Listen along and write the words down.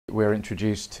we're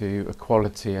introduced to a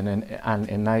quality, an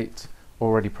innate,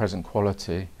 already present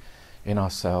quality in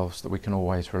ourselves that we can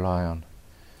always rely on.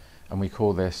 And we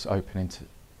call this open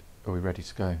are we ready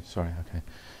to go? Sorry,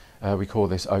 okay. We call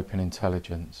this open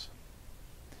intelligence.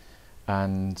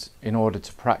 And in order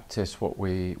to practice what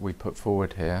we put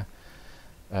forward here,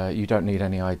 you don't need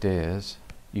any ideas.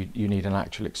 You need an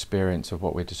actual experience of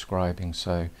what we're describing.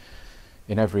 So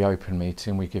in every open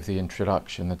meeting we give the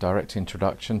introduction, the direct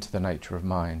introduction to the nature of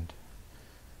mind,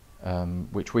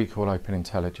 which we call open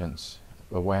intelligence,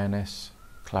 awareness,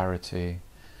 clarity.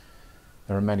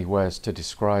 There are many words to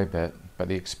describe it, but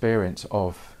the experience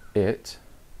of it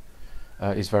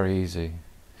is very easy.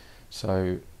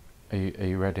 So are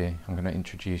you ready? I'm going to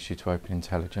introduce you to open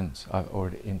intelligence. I've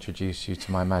already introduced you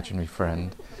to my imaginary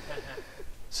friend.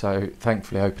 So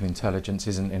thankfully open intelligence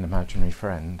isn't an imaginary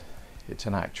friend. It's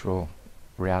an actual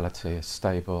reality, a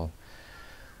stable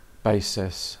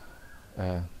basis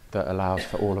that allows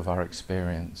for all of our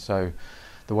experience. So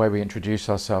the way we introduce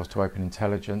ourselves to open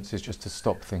intelligence is just to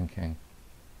stop thinking.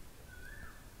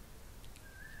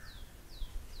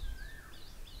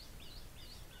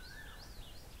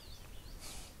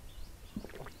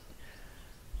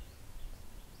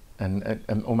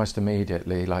 And almost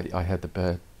immediately, like, I heard the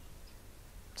bird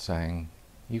saying,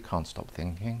 "You can't stop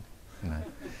thinking," you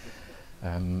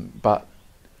know. But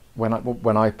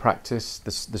when I practice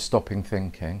the stopping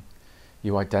thinking,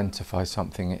 you identify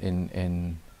something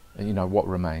in you know what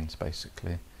remains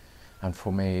basically. And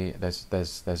for me, there's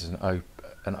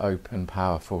an open,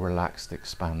 powerful, relaxed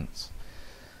expanse.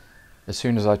 As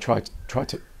soon as I try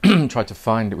to try to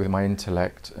find it with my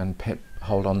intellect and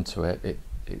hold on to it,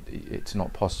 it's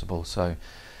not possible. So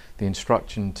the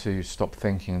instruction to stop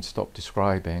thinking and stop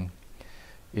describing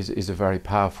is a very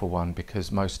powerful one,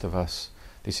 because most of us,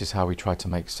 this is how we try to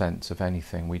make sense of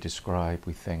anything. We describe,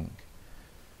 we think.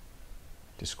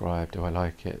 Describe, do I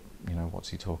like it? You know, what's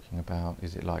he talking about?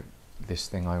 Is it like this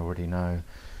thing I already know?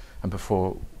 And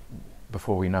before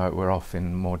we know it, we're off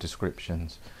in more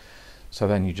descriptions. So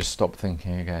then you just stop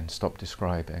thinking again, stop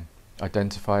describing.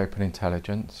 Identify open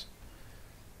intelligence.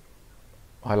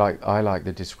 I like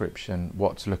the description,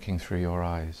 what's looking through your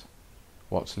eyes,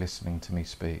 what's listening to me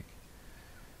speak.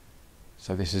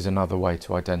 So this is another way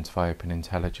to identify open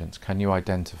intelligence. Can you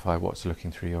identify what's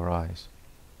looking through your eyes?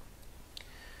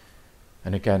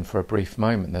 And again, for a brief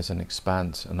moment, there's an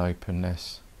expanse, an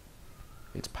openness.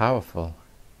 It's powerful,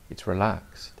 it's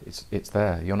relaxed, it's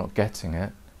there. You're not getting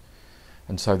it,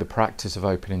 and so the practice of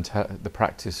open intelligence,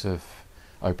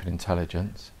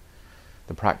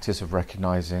 the practice of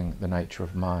recognizing the nature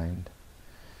of mind,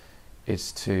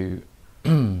 is to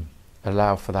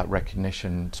allow for that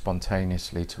recognition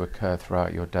spontaneously to occur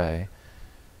throughout your day.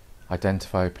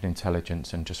 Identify open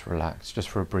intelligence and just relax, just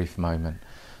for a brief moment.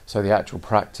 So the actual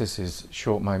practice is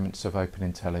short moments of open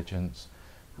intelligence,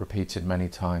 repeated many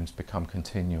times, become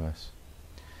continuous.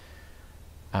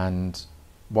 And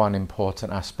one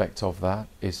important aspect of that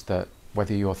is that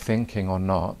whether you're thinking or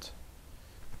not,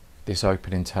 this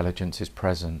open intelligence is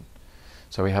present.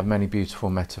 So we have many beautiful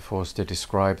metaphors to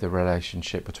describe the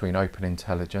relationship between open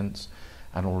intelligence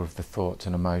and all of the thoughts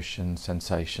and emotions,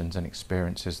 sensations and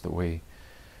experiences that we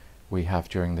have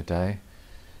during the day,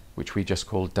 which we just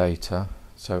call data.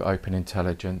 So open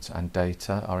intelligence and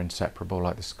data are inseparable,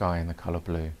 like the sky and the colour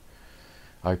blue.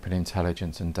 Open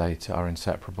intelligence and data are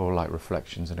inseparable, like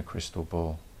reflections in a crystal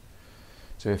ball.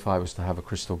 So if I was to have a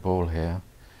crystal ball here,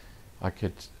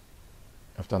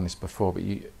 I've done this before, but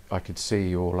I could see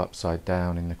you all upside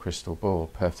down in the crystal ball,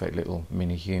 perfect little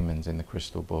mini humans in the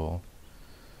crystal ball.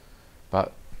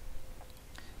 But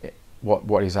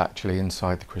what is actually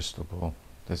inside the crystal ball?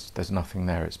 There's nothing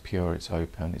there. It's pure, it's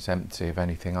open, it's empty of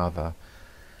anything other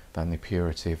than the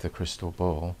purity of the crystal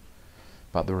ball.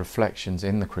 But the reflections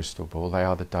in the crystal ball, they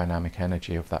are the dynamic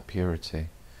energy of that purity.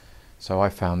 So I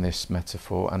found this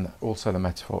metaphor, and also the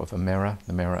metaphor of the mirror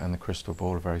and the crystal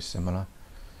ball are very similar.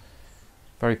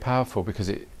 Very powerful, because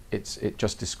it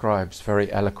just describes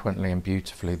very eloquently and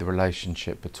beautifully the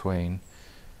relationship between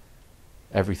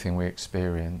everything we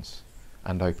experience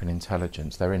and open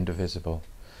intelligence. They're indivisible.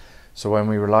 So when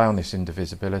we rely on this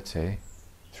indivisibility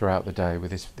throughout the day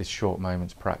with this short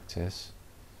moments practice,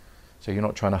 so you're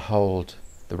not trying to hold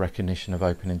the recognition of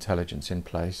open intelligence in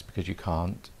place, because you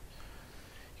can't.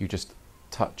 You just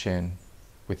touch in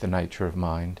with the nature of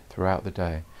mind throughout the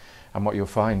day. And what you'll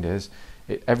find is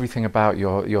everything about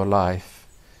your life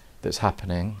that's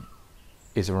happening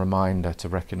is a reminder to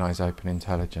recognize open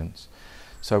intelligence.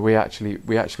 So we actually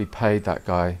paid that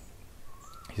guy,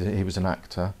 he was an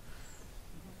actor,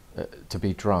 to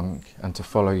be drunk and to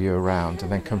follow you around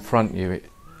and then confront you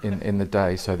in the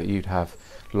day so that you'd have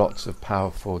lots of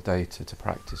powerful data to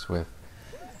practice with.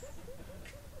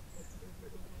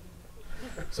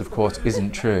 This of course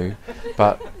isn't true,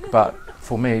 but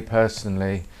for me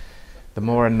personally, the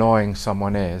more annoying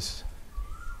someone is,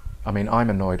 I mean, I'm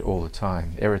annoyed all the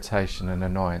time. Irritation and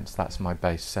annoyance, that's my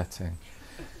base setting.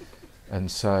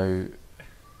 And so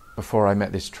before I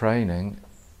met this training,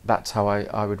 that's how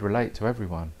I would relate to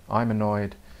everyone. I'm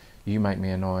annoyed, you make me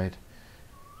annoyed,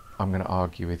 I'm going to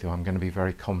argue with you, I'm going to be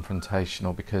very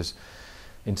confrontational, because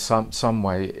in some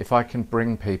way, if I can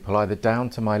bring people either down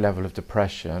to my level of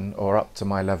depression or up to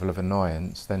my level of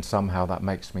annoyance, then somehow that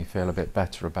makes me feel a bit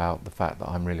better about the fact that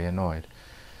I'm really annoyed.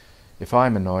 If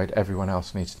I'm annoyed, everyone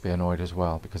else needs to be annoyed as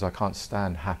well, because I can't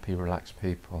stand happy, relaxed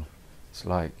people. It's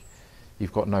like,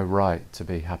 you've got no right to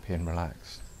be happy and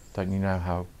relaxed. Don't you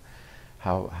know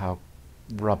how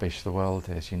rubbish the world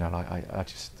is? You know, like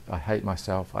I hate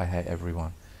myself, I hate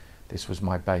everyone. This was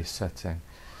my base setting.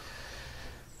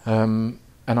 And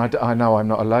I know I'm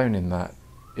not alone in that.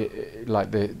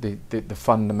 Like the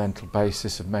fundamental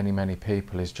basis of many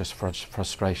people is just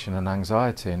frustration and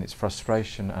anxiety, and it's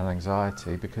frustration and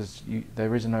anxiety because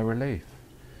there is no relief.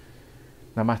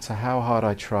 No matter how hard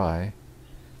I try,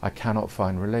 I cannot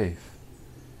find relief.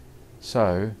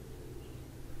 So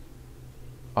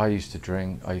I used to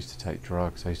drink, I used to take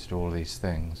drugs, I used to do all these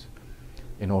things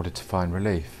in order to find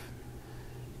relief.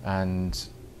 And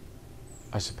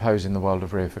I suppose in the world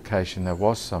of reification there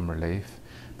was some relief,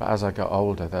 but as I got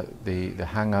older, the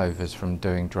hangovers from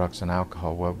doing drugs and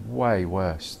alcohol were way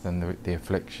worse than the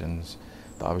afflictions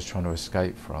that I was trying to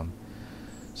escape from.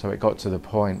 So it got to the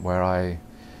point where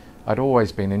I'd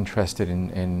always been interested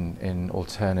in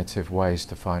alternative ways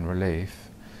to find relief,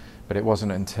 but it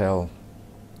wasn't until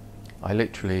I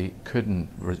literally couldn't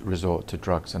resort to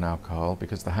drugs and alcohol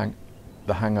because the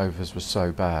hangovers were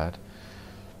so bad,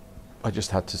 I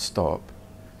just had to stop.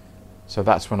 So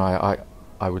that's when I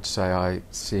would say I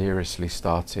seriously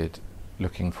started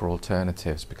looking for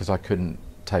alternatives, because I couldn't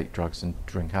take drugs and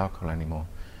drink alcohol anymore.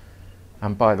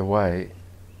 And by the way,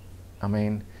 I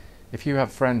mean, if you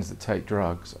have friends that take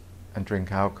drugs and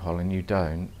drink alcohol and you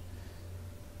don't,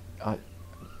 I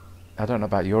don't know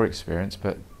about your experience,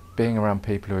 but being around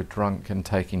people who are drunk and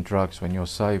taking drugs when you're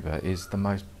sober is the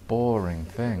most boring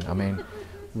thing. I mean,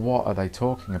 what are they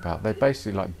talking about? They're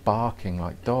basically like barking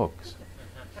like dogs,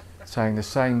 saying the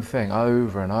same thing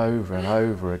over and over and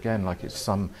over again like it's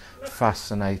some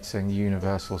fascinating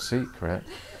universal secret.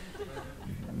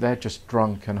 They're just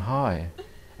drunk and high,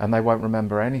 and they won't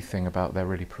remember anything about their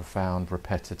really profound,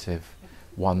 repetitive,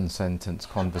 one-sentence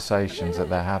conversations that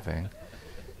they're having.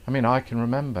 I mean, I can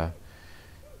remember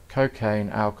cocaine,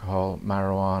 alcohol,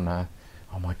 marijuana.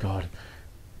 Oh my God,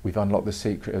 we've unlocked the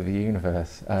secret of the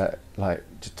universe. Like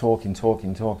just talking,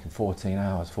 14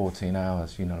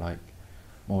 hours, you know, like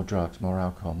more drugs, more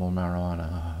alcohol, more marijuana.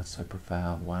 Oh, it's so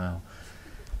profound, wow.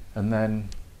 And then,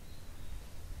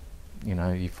 you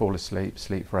know, you fall asleep,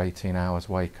 sleep for 18 hours,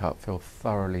 wake up, feel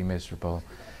thoroughly miserable,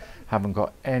 haven't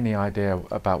got any idea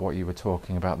about what you were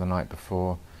talking about the night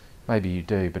before. Maybe you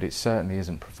do, but it certainly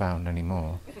isn't profound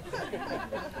anymore.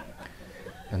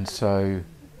 And so,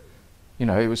 you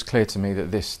know, it was clear to me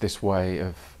that this way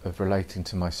of relating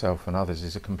to myself and others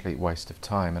is a complete waste of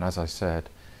time. And as I said,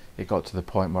 it got to the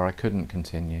point where I couldn't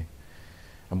continue.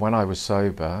 And when I was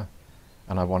sober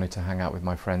and I wanted to hang out with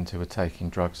my friends who were taking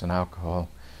drugs and alcohol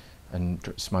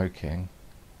and smoking,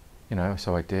 you know,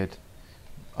 so I did.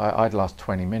 I'd last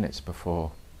 20 minutes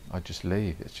before I'd just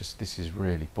leave. It's just, this is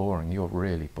really boring, you're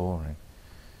really boring.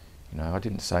 You know, I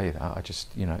didn't say that, I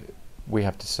just, you know, we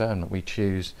have discernment, we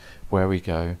choose where we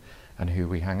go and who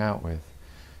we hang out with.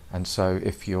 And so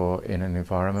if you're in an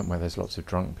environment where there's lots of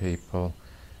drunk people,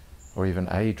 or even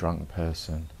a drunk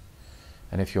person,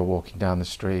 and if you're walking down the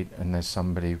street and there's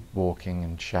somebody walking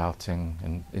and shouting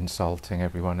and insulting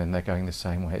everyone and they're going the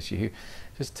same way as you,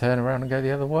 just turn around and go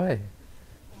the other way.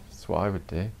 That's what I would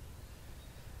do.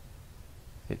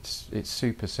 It's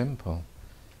super simple.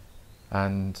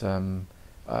 And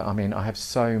I mean, I have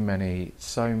so many,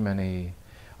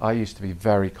 I used to be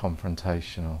very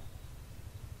confrontational,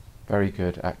 very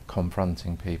good at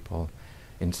confronting people,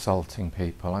 insulting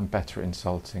people. I'm better at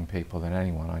insulting people than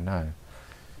anyone I know,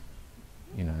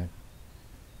 you know,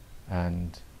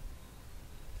 and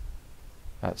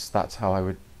that's how I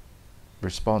would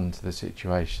respond to the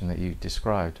situation that you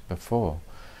described before.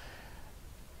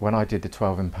 When I did the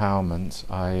 12 empowerments,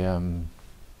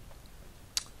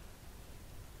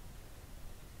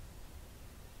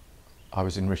 I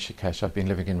was in Rishikesh. I've been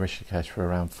living in Rishikesh for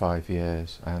around 5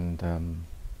 years, and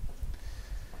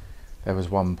there was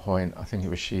one point, I think it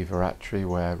was Shivaratri,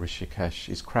 where Rishikesh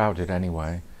is crowded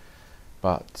anyway,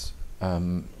 but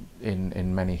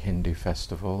in many Hindu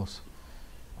festivals,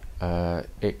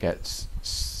 it gets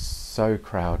so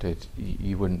crowded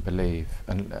you wouldn't believe.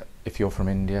 And if you're from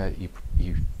India,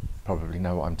 you probably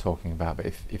know what I'm talking about. But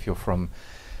if you're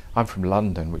I'm from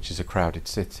London, which is a crowded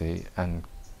city, and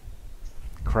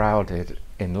crowded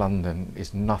in London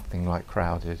is nothing like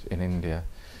crowded in India.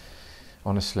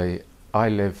 Honestly, I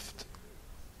lived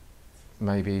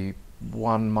maybe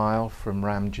 1 mile from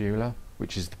Ramjula,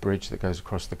 which is the bridge that goes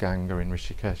across the Ganga in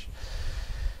Rishikesh.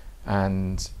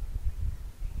 And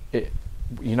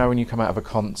you know, when you come out of a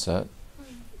concert,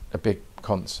 a big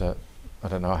concert, I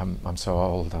don't know, I'm so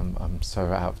old, I'm so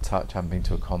out of touch, I haven't been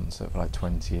to a concert for like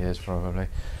 20 years probably.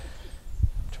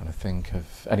 I'm trying to think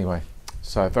of, anyway,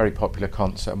 so a very popular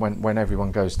concert, and when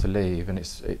everyone goes to leave and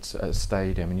it's at a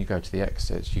stadium and you go to the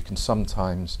exits, you can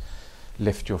sometimes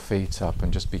lift your feet up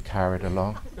and just be carried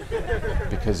along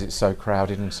because it's so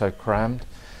crowded and so crammed.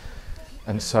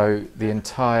 And so the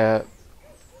entire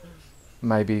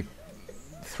maybe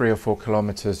 3 or 4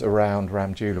 kilometres around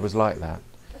Ramjula was like that.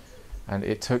 And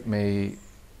it took me,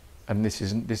 and this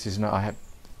is not, I had,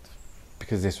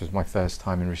 because this was my first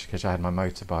time in Rishikesh, I had my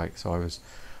motorbike, so I was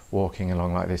walking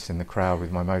along like this in the crowd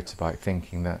with my motorbike,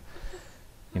 thinking that,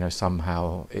 you know,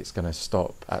 somehow it's going to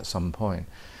stop at some point.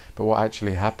 But what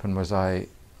actually happened was I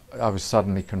was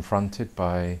suddenly confronted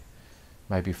by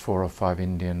maybe 4 or 5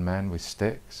 Indian men with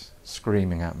sticks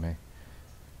screaming at me.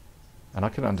 And I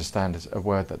couldn't understand a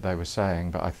word that they were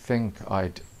saying, but I think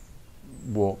I'd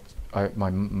walked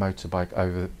my motorbike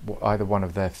over either one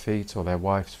of their feet or their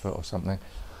wife's foot or something.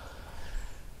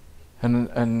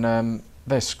 And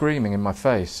they're screaming in my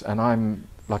face, and I'm,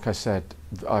 like I said,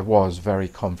 I was very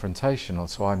confrontational,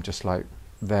 so I'm just like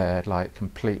there, like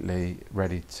completely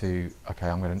ready to, okay,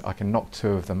 I can knock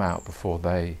 2 of them out before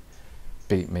they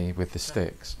beat me with the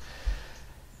sticks.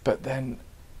 But then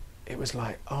it was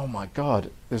like, oh my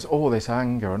God, there's all this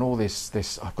anger and all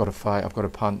this I've got to fight, I've got to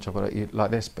punch, I've got to eat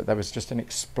like this. But there was just an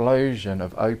explosion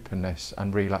of openness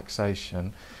and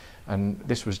relaxation. And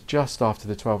this was just after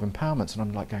the 12 empowerments, and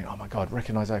I'm like going, oh my God,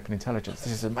 recognise open intelligence,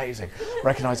 this is amazing,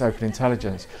 recognise open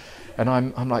intelligence. And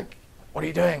I'm like, what are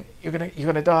you doing? You're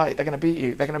gonna die, they're gonna beat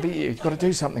you, you've got to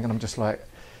do something. And I'm just like,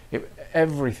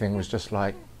 everything was just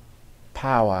like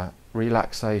power,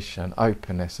 relaxation,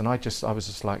 openness. And I was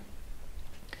just like,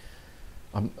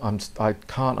 I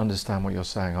can't understand what you're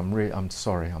saying. I'm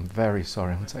sorry. I'm very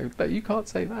sorry. I'm saying, no, you can't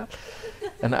say that.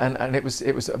 And it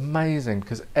was amazing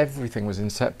because everything was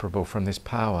inseparable from this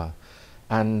power.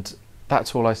 And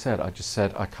that's all I said. I just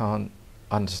said, I can't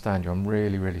understand you. I'm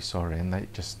really, really sorry. And they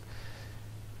just,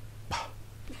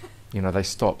 you know, they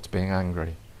stopped being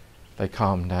angry. They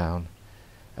calmed down.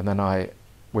 And then I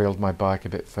wheeled my bike a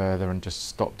bit further and just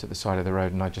stopped at the side of the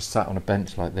road, and I just sat on a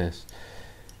bench like this.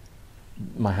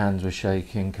 My hands were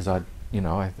shaking because I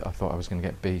thought I was going to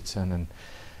get beaten, and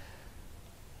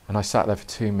I sat there for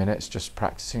 2 minutes just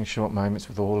practicing short moments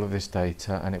with all of this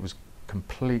data, and it was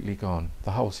completely gone.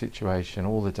 The whole situation,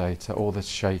 all the data, all the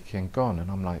shaking, gone. And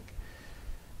I'm like,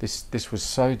 this was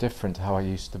so different to how I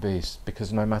used to be,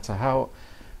 because no matter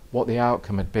what the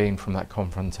outcome had been from that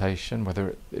confrontation, whether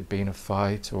it had been a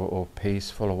fight or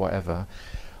peaceful or whatever,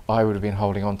 I would have been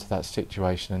holding on to that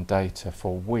situation and data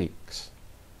for weeks.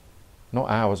 Not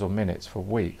hours or minutes, for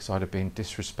weeks. I'd have been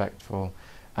disrespectful,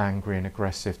 angry and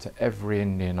aggressive to every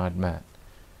Indian I'd met.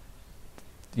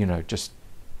 You know, just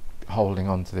holding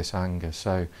on to this anger.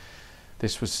 So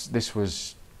this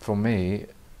was for me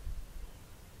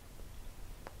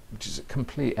just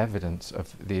complete evidence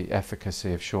of the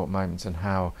efficacy of short moments and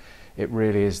how it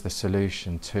really is the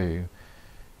solution to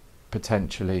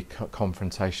potentially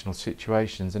confrontational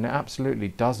situations. And it absolutely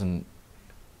doesn't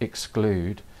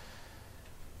exclude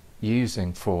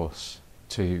using force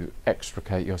to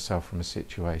extricate yourself from a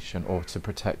situation or to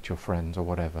protect your friends or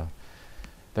whatever.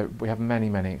 We have many,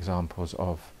 many examples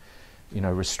of, you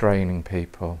know, restraining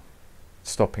people,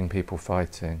 stopping people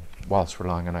fighting whilst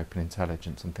relying on open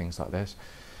intelligence and things like this.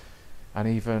 And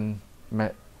even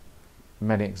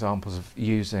many examples of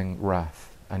using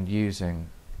wrath and using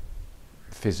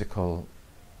physical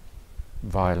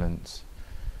violence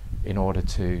in order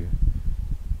to,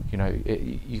 you know,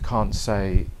 you can't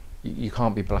say, you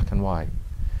can't be black and white.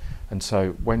 And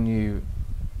so when you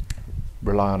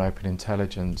rely on open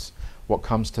intelligence, what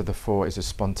comes to the fore is a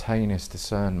spontaneous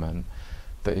discernment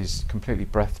that is completely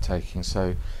breathtaking.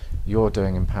 So you're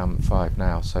doing Empowerment 5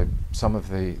 now, so some of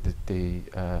the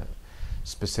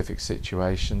specific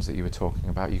situations that you were talking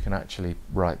about, you can actually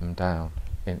write them down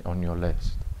on your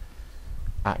list.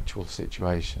 Actual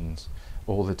situations,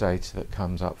 all the data that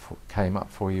came up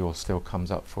for you or still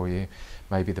comes up for you,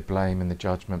 maybe the blame and the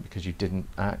judgment because you didn't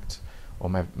act, or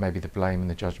maybe the blame and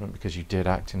the judgment because you did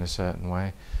act in a certain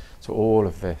way. So all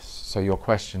of this, so your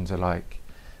questions are like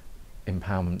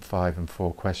empowerment 5 and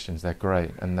 4 questions. They're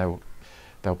great, and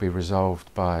they'll be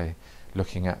resolved by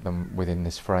looking at them within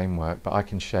this framework. But I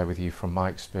can share with you from my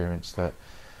experience that,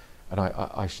 and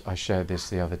I shared this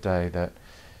the other day, that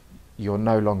you're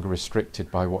no longer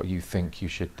restricted by what you think you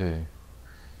should do,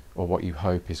 or what you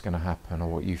hope is going to happen, or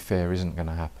what you fear isn't going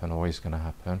to happen or is going to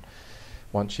happen.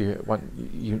 Once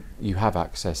you have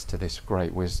access to this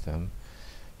great wisdom,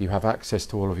 you have access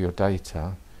to all of your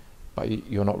data, but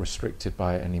you're not restricted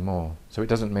by it anymore. So it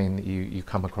doesn't mean that you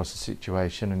come across a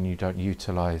situation and you don't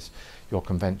utilize your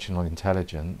conventional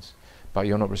intelligence, but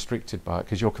you're not restricted by it,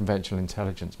 because your conventional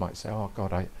intelligence might say, oh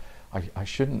God, I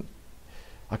shouldn't,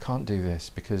 I can't do this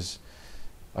because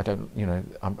I don't,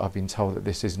 I've been told that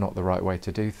this is not the right way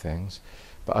to do things.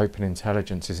 But open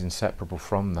intelligence is inseparable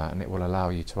from that, and it will allow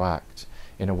you to act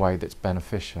in a way that's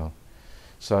beneficial.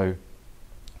 So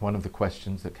one of the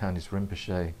questions that Candice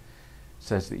Rinpoche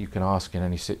says that you can ask in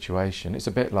any situation, it's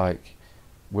a bit like,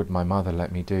 would my mother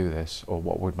let me do this, or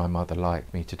what would my mother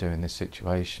like me to do in this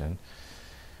situation?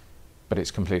 But it's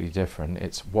completely different.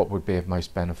 It's what would be of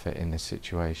most benefit in this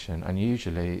situation. And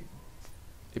usually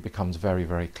it becomes very,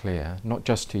 very clear, not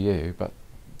just to you, but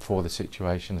for the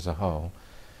situation as a whole.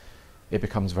 It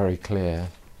becomes very clear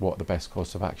what the best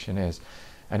course of action is.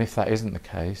 And if that isn't the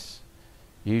case,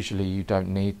 usually you don't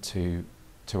need to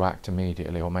act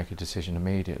immediately or make a decision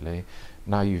immediately.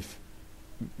 Now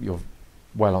you're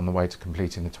well on the way to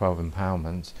completing the 12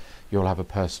 empowerments, you'll have a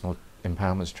personal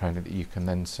empowerments trainer that you can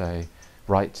then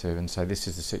write to and say, this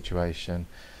is the situation,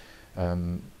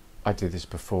 I did this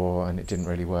before and it didn't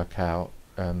really work out,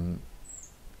 can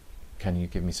you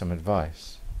give me some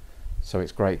advice? So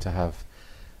it's great to have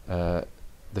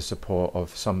the support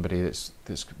of somebody that's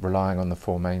relying on the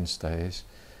 4 mainstays,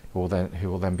 who will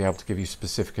then be able to give you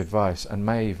specific advice and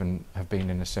may even have been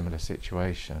in a similar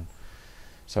situation.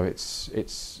 So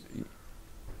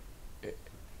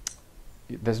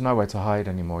there's nowhere to hide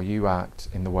anymore. You act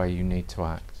in the way you need to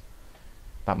act.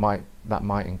 That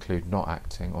might include not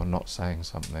acting or not saying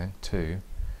something too,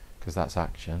 because that's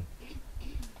action.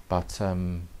 But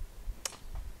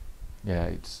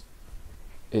yeah,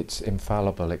 it's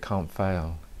infallible. It can't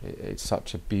fail. It's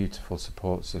such a beautiful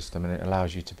support system, and it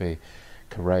allows you to be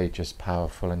courageous,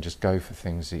 powerful, and just go for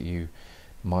things that you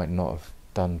might not have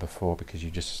done before because you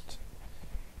just,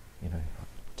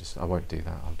 I won't do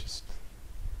that. I'll just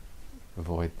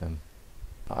avoid them.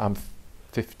 I'm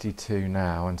 52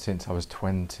 now, and since I was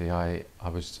 20, I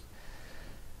was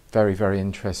very, very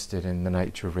interested in the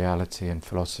nature of reality and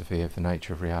philosophy of the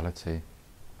nature of reality.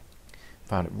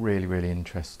 Found it really, really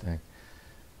interesting.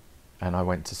 And I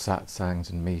went to satsangs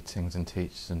and meetings and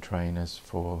teachers and trainers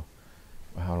for,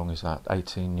 how long is that,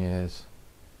 18 years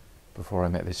before I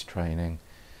met this training,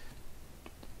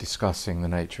 discussing the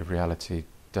nature of reality.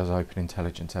 Does open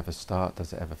intelligence ever start?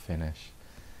 Does it ever finish?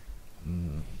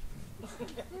 And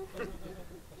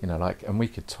we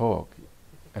could talk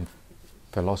and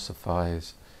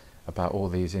philosophize about all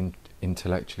these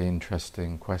intellectually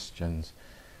interesting questions.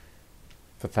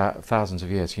 For thousands of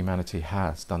years, humanity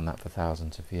has done that for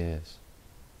thousands of years.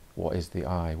 What is the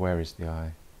I? Where is the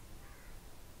I?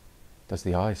 Does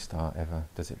the I start ever?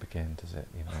 Does it begin? Does it,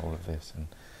 all of this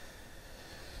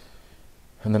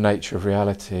and the nature of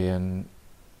reality, and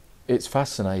it's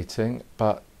fascinating,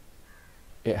 but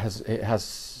it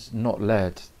has not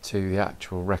led to the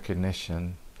actual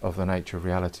recognition of the nature of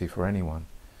reality for anyone,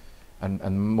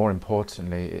 and more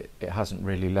importantly, it hasn't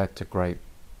really led to great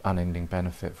unending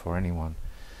benefit for anyone.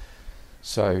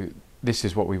 So this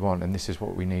is what we want, and this is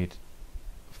what we need.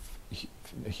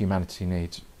 Humanity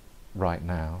needs right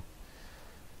now.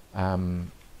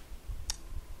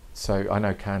 So I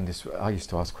know Candice, I used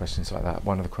to ask questions like that.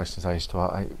 One of the questions I used to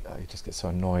ask, I just get so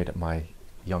annoyed at my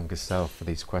younger self for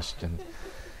these questions.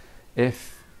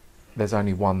 If there's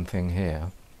only one thing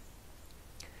here,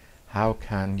 how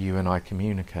can you and I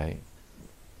communicate?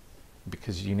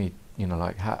 Because you need,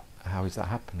 how is that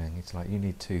happening? It's like you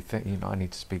need to think, I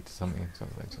need to speak to something.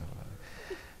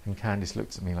 And Candice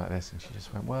looked at me like this, and she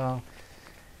just went, well,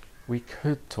 we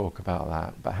could talk about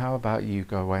that, but how about you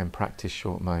go away and practice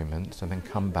short moments and then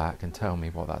come back and tell me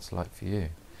what that's like for you?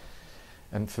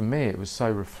 And for me, it was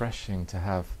so refreshing to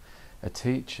have a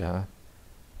teacher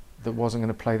that wasn't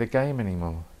going to play the game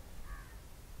anymore.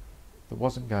 That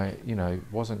wasn't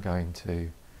going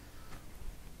to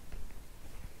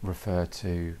refer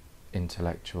to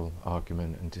intellectual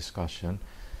argument and discussion,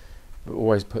 but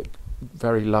always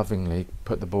very lovingly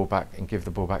put the ball back and give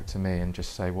the ball back to me and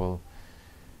just say, well,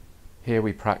 here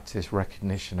we practice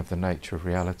recognition of the nature of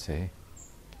reality.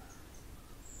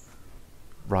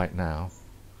 right now.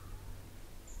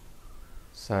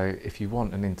 So if you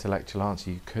want an intellectual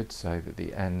answer, you could say that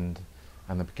the end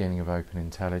and the beginning of open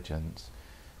intelligence,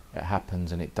 it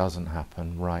happens and it doesn't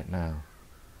happen right now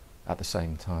at the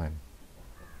same time.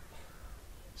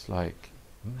 It's like,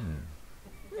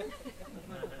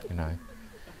 you know.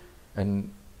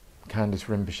 And Candice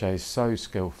Rinpoche is so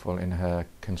skillful in her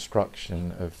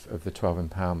construction of the 12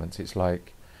 empowerments. It's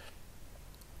like,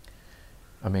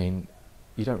 I mean,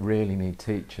 you don't really need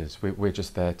teachers. We're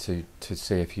just there to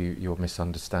see if you're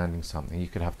misunderstanding something. You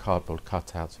could have cardboard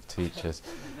cutouts of teachers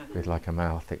with like a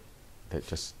mouth that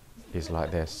just is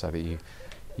like this, so that you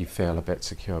feel a bit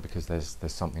secure because there's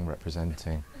something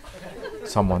representing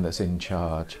someone that's in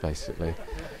charge, basically.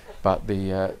 But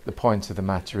the point of the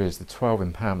matter is the 12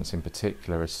 empowerments in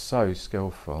particular are so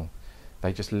skillful.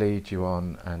 They just lead you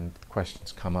on, and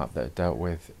questions come up that are dealt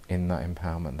with in that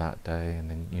empowerment that day, and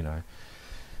then, you know,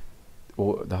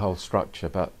 or the whole structure.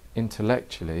 But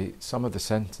intellectually, some of the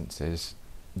sentences,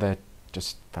 they're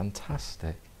just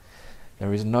fantastic.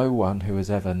 There is no one who has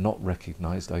ever not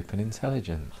recognised open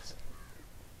intelligence.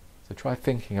 So try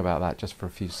thinking about that just for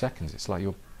a few seconds. It's like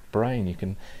your brain, you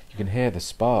can hear the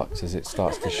sparks as it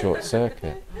starts to short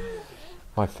circuit.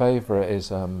 My favourite is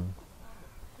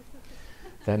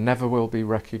there never will be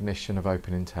recognition of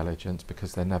open intelligence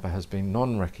because there never has been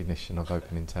non-recognition of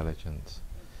open intelligence.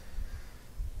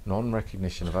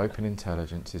 Non-recognition of open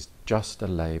intelligence is just a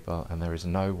label, and there is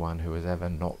no one who has ever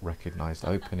not recognised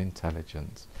open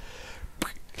intelligence.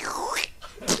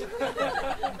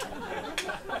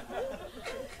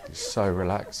 It's so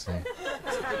relaxing.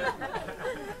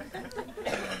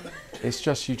 It's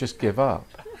just, you just give up.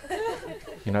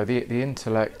 You know, the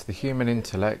intellect, the human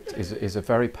intellect is a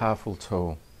very powerful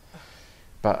tool.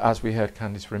 But as we heard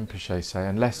Candice Rinpoche say,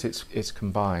 unless it's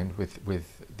combined with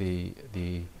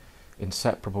the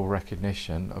inseparable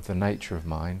recognition of the nature of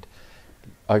mind,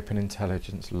 open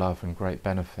intelligence, love and great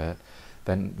benefit,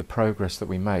 then the progress that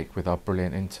we make with our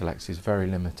brilliant intellects is very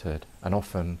limited and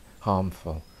often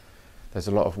harmful. There's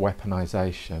a lot of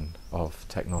weaponization of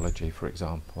technology, for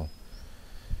example.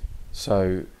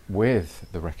 So with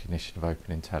the recognition of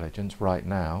open intelligence right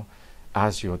now,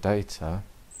 as your data,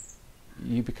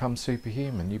 you become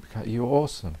superhuman, you're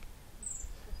awesome.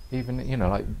 Even, you know,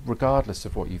 like, regardless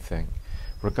of what you think,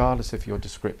 regardless if your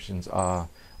descriptions are,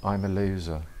 I'm a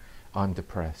loser, I'm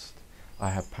depressed, I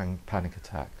have panic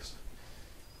attacks.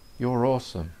 You're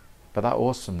awesome. But that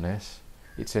awesomeness,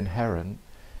 it's inherent,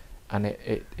 and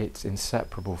it's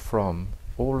inseparable from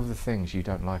all of the things you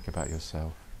don't like about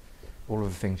yourself, all of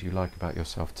the things you like about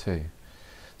yourself too.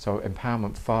 So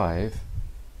Empowerment 5,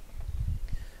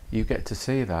 you get to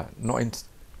see that,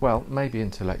 well, maybe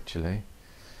intellectually,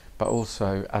 but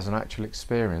also as an actual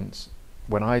experience.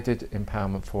 When I did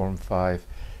Empowerment 4 and 5,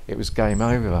 it was game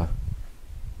over,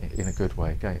 in a good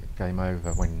way, game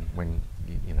over when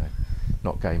you know,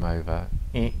 not game over,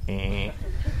 it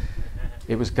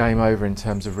was game over in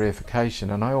terms of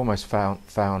reification, and I almost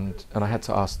found, and I had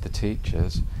to ask the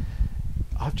teachers,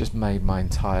 I've just made my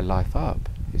entire life up.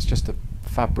 It's just a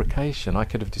fabrication. I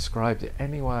could have described it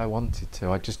any way I wanted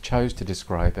to. I just chose to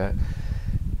describe it.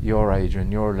 You're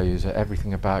Adrian, you're a loser,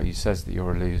 everything about you says that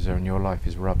you're a loser and your life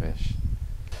is rubbish.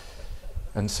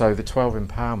 And so the 12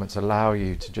 empowerments allow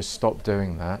you to just stop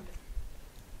doing that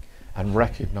and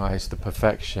recognise the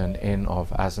perfection in,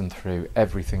 of, as and through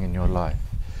everything in your life,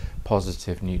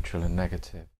 positive, neutral and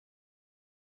negative.